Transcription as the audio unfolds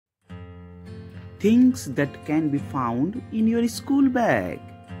Things that can be found in your school bag.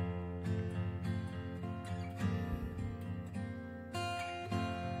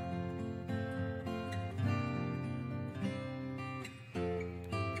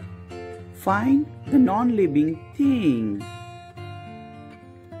 Find the non-living thing.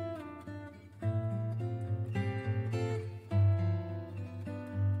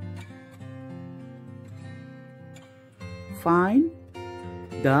 Find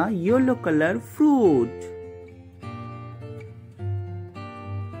the yellow color fruit.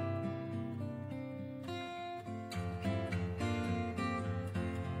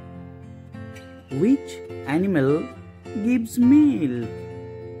 Which animal gives milk?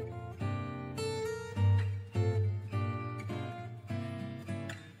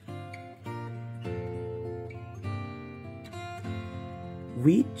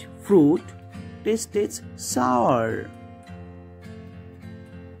 Which fruit tastes sour?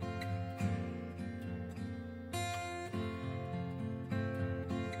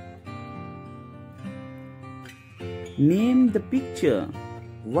 Name the picture.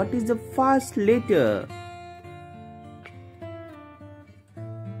 What is the first letter?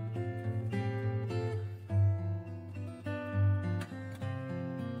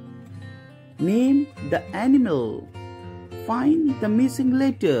 Name the animal. Find the missing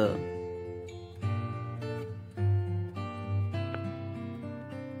letter.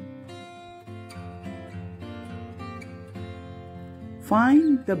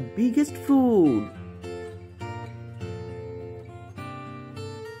 Find the biggest fruit.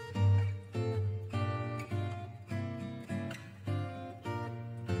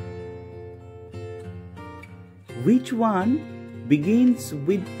 Which one begins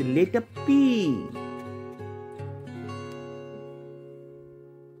with the letter P?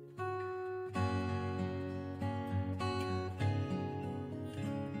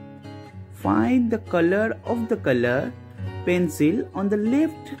 Find the color of the color pencil on the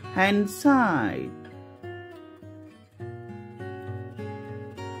left hand side.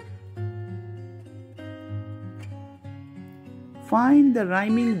 Find the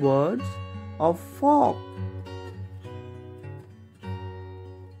rhyming words of fork.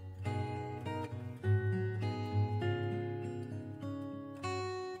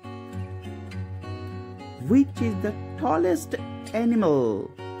 Which is the tallest animal?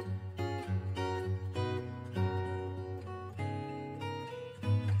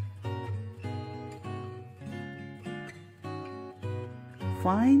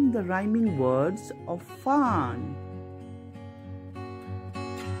 Find the rhyming words of fun.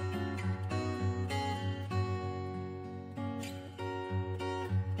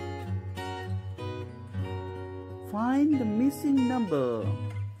 Find the missing number.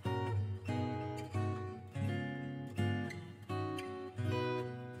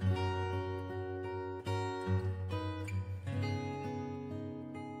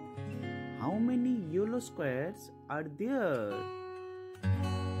 How many yellow squares are there?